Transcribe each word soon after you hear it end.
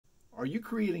Are you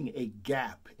creating a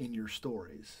gap in your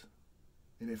stories?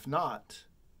 And if not,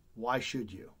 why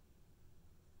should you?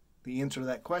 The answer to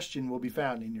that question will be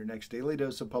found in your next Daily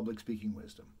Dose of Public Speaking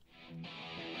Wisdom.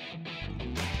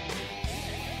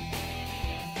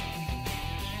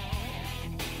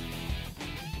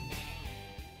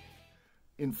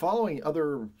 In following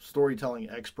other storytelling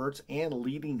experts and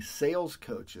leading sales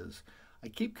coaches, I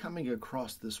keep coming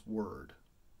across this word,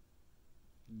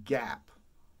 gap.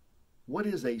 What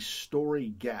is a story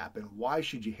gap and why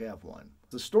should you have one?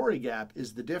 The story gap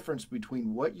is the difference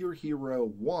between what your hero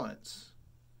wants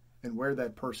and where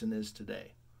that person is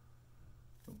today.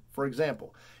 For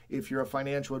example, if you're a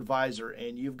financial advisor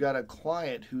and you've got a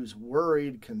client who's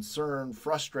worried, concerned,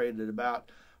 frustrated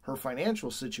about her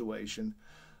financial situation,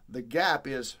 the gap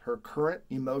is her current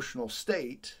emotional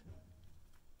state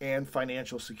and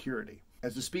financial security.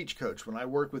 As a speech coach, when I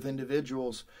work with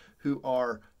individuals who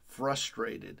are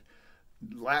frustrated,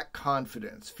 lack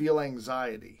confidence, feel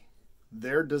anxiety,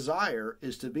 their desire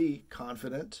is to be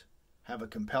confident, have a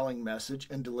compelling message,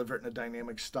 and deliver it in a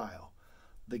dynamic style.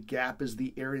 The gap is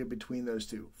the area between those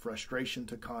two, frustration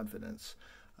to confidence,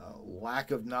 lack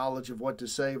of knowledge of what to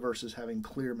say versus having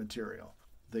clear material.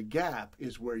 The gap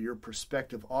is where your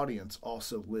prospective audience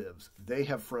also lives. They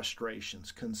have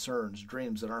frustrations, concerns,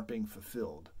 dreams that aren't being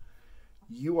fulfilled.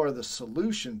 You are the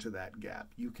solution to that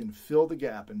gap. You can fill the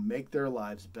gap and make their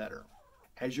lives better.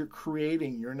 As you're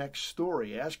creating your next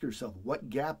story, ask yourself, what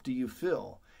gap do you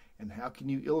fill? And how can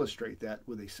you illustrate that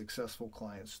with a successful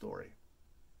client story?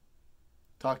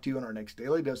 Talk to you in our next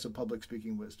Daily Dose of Public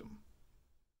Speaking Wisdom.